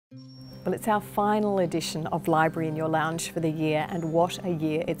Well, it's our final edition of Library in Your Lounge for the year, and what a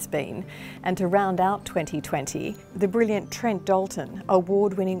year it's been. And to round out 2020, the brilliant Trent Dalton,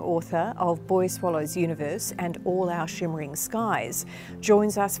 award-winning author of Boy Swallow's Universe and All Our Shimmering Skies,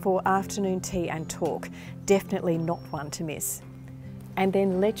 joins us for afternoon tea and talk. Definitely not one to miss. And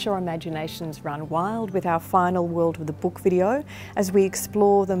then let your imaginations run wild with our final World of the Book video as we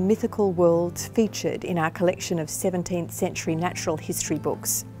explore the mythical worlds featured in our collection of 17th century natural history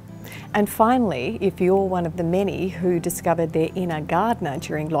books. And finally, if you're one of the many who discovered their inner gardener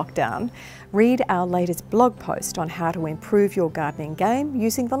during lockdown, read our latest blog post on how to improve your gardening game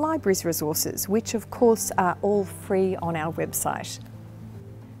using the library's resources, which of course are all free on our website.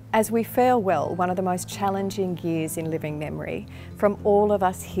 As we farewell one of the most challenging years in living memory, from all of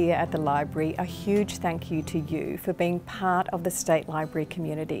us here at the library, a huge thank you to you for being part of the State Library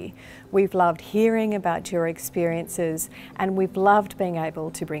community. We've loved hearing about your experiences, and we've loved being able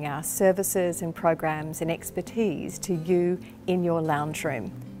to bring our services and programs and expertise to you in your lounge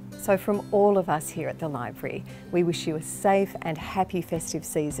room. So from all of us here at the library, we wish you a safe and happy festive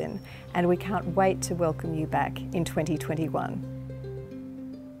season, and we can't wait to welcome you back in 2021.